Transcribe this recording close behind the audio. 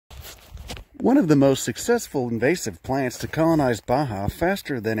One of the most successful invasive plants to colonize Baja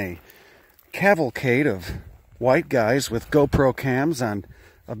faster than a cavalcade of white guys with GoPro cams on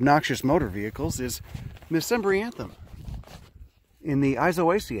obnoxious motor vehicles is Mesembryanthemum in the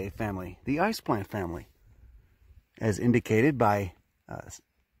Isoaceae family, the ice plant family, as indicated by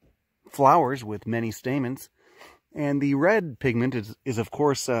flowers with many stamens. And the red pigment is of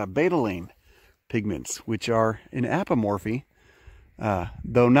course betalain pigments, which are in apomorphy,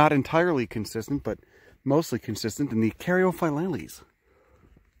 though not entirely consistent, but mostly consistent in the caryophyllales.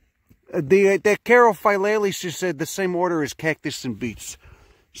 The caryophyllales is the same order as cactus and beets.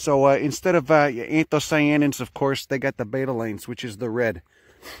 So instead of anthocyanins, of course, they got the betalains, which is the red.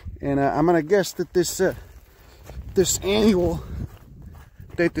 And I'm gonna guess that this annual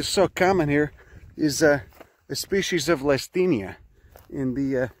that is so common here is a species of Lastenia in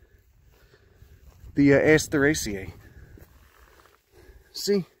the Asteraceae.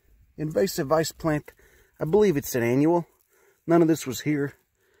 See, invasive ice plant. I believe it's an annual. None of this was here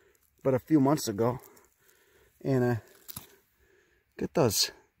but a few months ago. And look at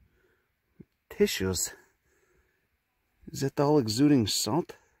those tissues. Is it all exuding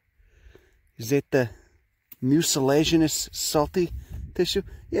salt? Is it the mucilaginous salty tissue?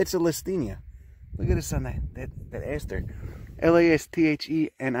 Yeah, it's a Lastenia. Look at this on that aster.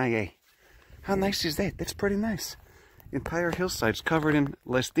 L-A-S-T-H-E-N-I-A. How nice is that? That's pretty nice. Entire hillsides covered in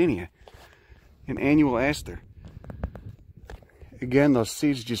Lastenia, an annual aster. Again, those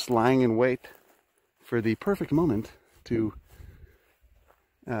seeds just lying in wait for the perfect moment to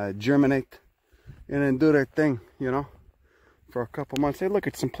germinate and then do their thing, you know, for a couple months. Hey, look,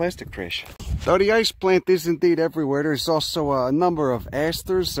 it's some plastic trash. Though the ice plant is indeed everywhere, there's also a number of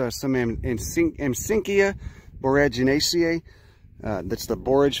asters, some Amsinkia, Boraginaceae. That's the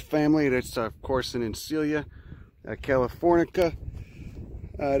borage family. That's, of course, an Encilia, Californica.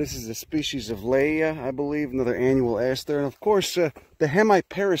 This is a species of Leia, I believe, another annual aster. And, of course, the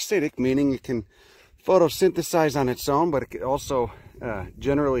hemiparasitic, meaning it can photosynthesize on its own, but it also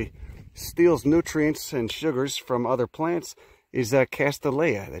generally steals nutrients and sugars from other plants, is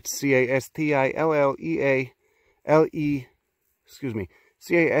Castilleja. That's C-A-S-T-I-L-L-E-A-L-E, excuse me,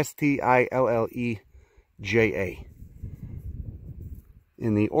 C-A-S-T-I-L-L-E-J-A.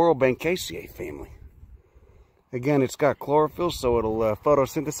 In the Orobanchaceae family. Again, it's got chlorophyll, so it'll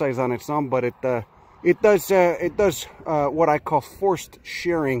photosynthesize on its own, but it does what I call forced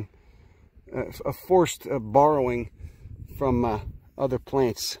sharing, a forced borrowing from other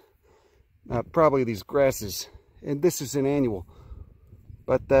plants, probably these grasses. And this is an annual,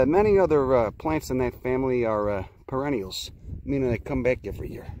 but many other plants in that family are perennials, meaning they come back every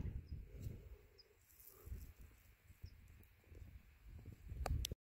year.